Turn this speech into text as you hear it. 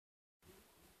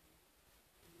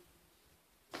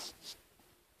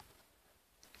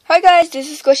Hi guys, this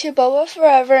is Squishy Boba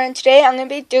Forever, and today I'm going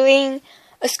to be doing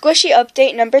a Squishy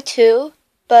update number 2,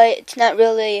 but it's not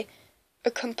really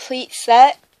a complete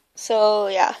set, so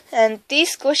yeah. And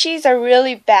these Squishies are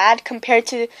really bad compared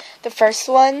to the first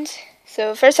ones.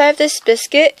 So first I have this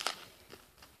biscuit,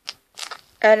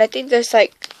 and I think there's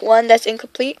like one that's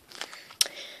incomplete.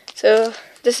 So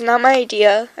this is not my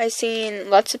idea. I've seen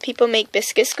lots of people make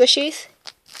biscuit Squishies.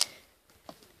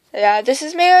 Yeah, this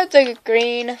is made of the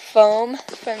green foam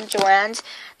from Joann's.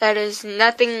 That is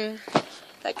nothing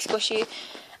like squishy.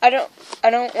 I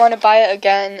don't want to buy it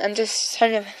again. I'm just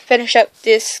trying to finish up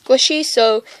this squishy,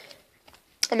 so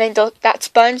I made that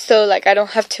sponge, so like I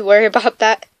don't have to worry about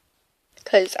that,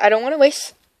 cause I don't want to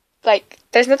waste. Like,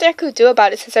 there's nothing I could do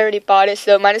about it since I already bought it,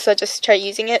 so might as well just try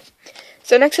using it.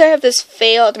 So next I have this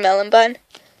failed melon bun.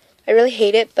 I really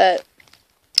hate it, but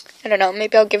I don't know.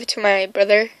 Maybe I'll give it to my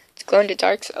brother. Glow in the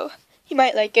dark, so he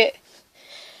might like it.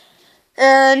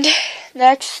 And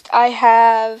next I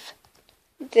have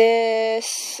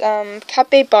this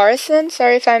capybarasin,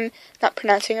 sorry if I'm not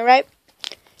pronouncing it right,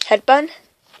 head bun,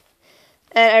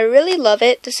 and I really love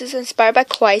it. This is inspired by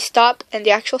Kawaii Stop and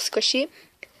the actual squishy.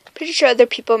 Pretty sure other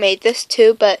people made this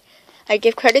too, but I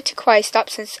give credit to Kawaii Stop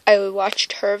since I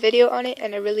watched her video on it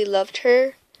and I really loved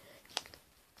her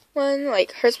one.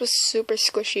 Like, hers was super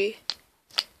squishy.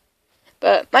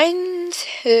 But mine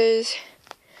is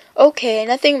okay,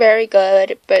 nothing very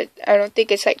good, but I don't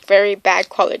think it's like very bad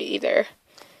quality either.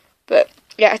 But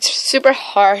yeah, it's super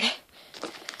hard.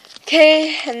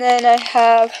 Okay, and then I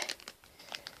have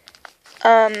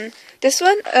this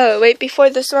one. Oh wait, before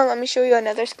this one, let me show you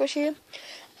another squishy.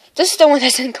 This is the one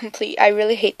that's incomplete. I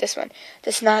really hate this one.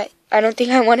 I don't think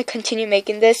I want to continue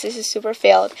making this. This is super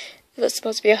failed. It's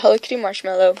supposed to be a Hello Kitty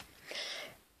marshmallow.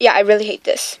 Yeah, I really hate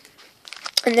this.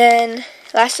 And then,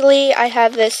 lastly, I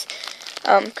have this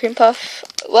cream puff.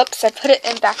 Whoops, I put it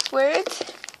in backwards.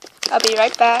 I'll be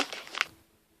right back.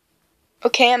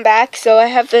 Okay, I'm back. So I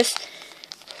have this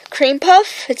cream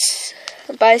puff. It's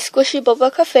by Squishy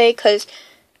Boba Cafe because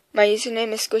my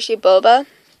username is Squishy Boba.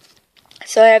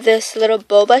 So I have this little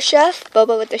boba chef,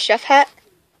 Boba with the chef hat.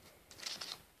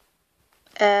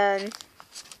 And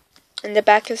in the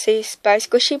back it says by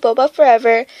Squishy Boba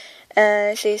Forever.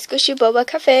 And it says Squishy Boba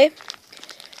Cafe.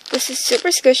 This is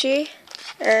super squishy,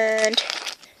 and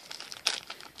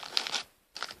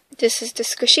this is the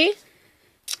squishy.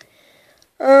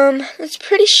 It's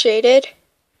pretty shaded,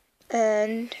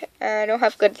 and I don't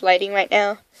have good lighting right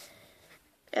now.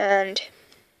 And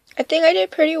I think I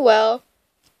did pretty well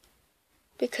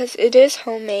because it is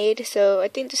homemade, so I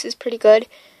think this is pretty good.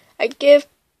 I give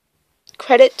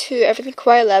credit to Everything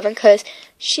Kawaii 11 because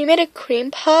she made a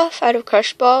cream puff out of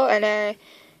Crush Ball, and I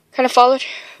kind of followed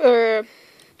her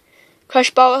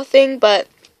Crush Ball thing, but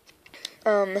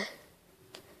her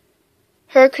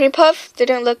cream puff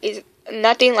didn't look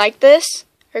nothing like this.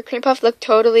 Her cream puff looked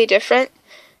totally different,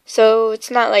 so it's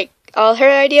not like all her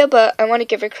idea, but I want to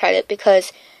give her credit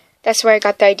because that's where I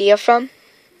got the idea from.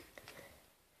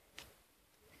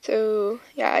 So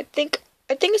yeah, I think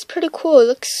it's pretty cool. It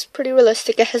looks pretty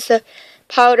realistic. It has the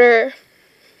powder,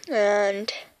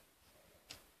 and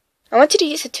I wanted to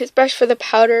use a toothbrush for the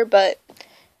powder, but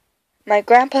my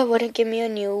grandpa wouldn't give me a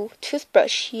new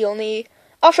toothbrush. He only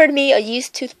offered me a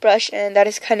used toothbrush, and that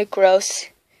is kind of gross.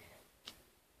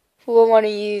 Who would want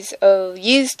to use a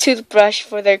used toothbrush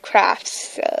for their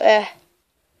crafts? So,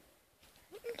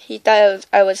 he thought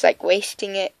I was like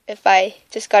wasting it if I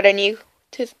just got a new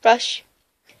toothbrush.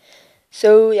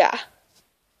 So yeah.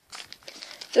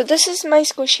 So this is my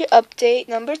squishy update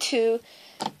number 2.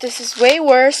 This is way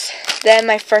worse than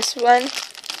my first one.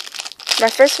 My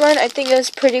first one, I think it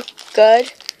was pretty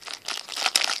good.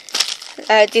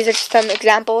 These are just some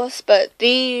examples, but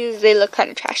they look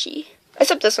kind of trashy.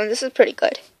 Except this one, this is pretty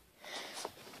good,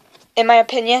 in my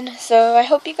opinion. So I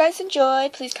hope you guys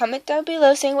enjoyed. Please comment down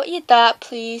below saying what you thought.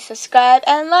 Please subscribe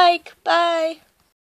and like. Bye!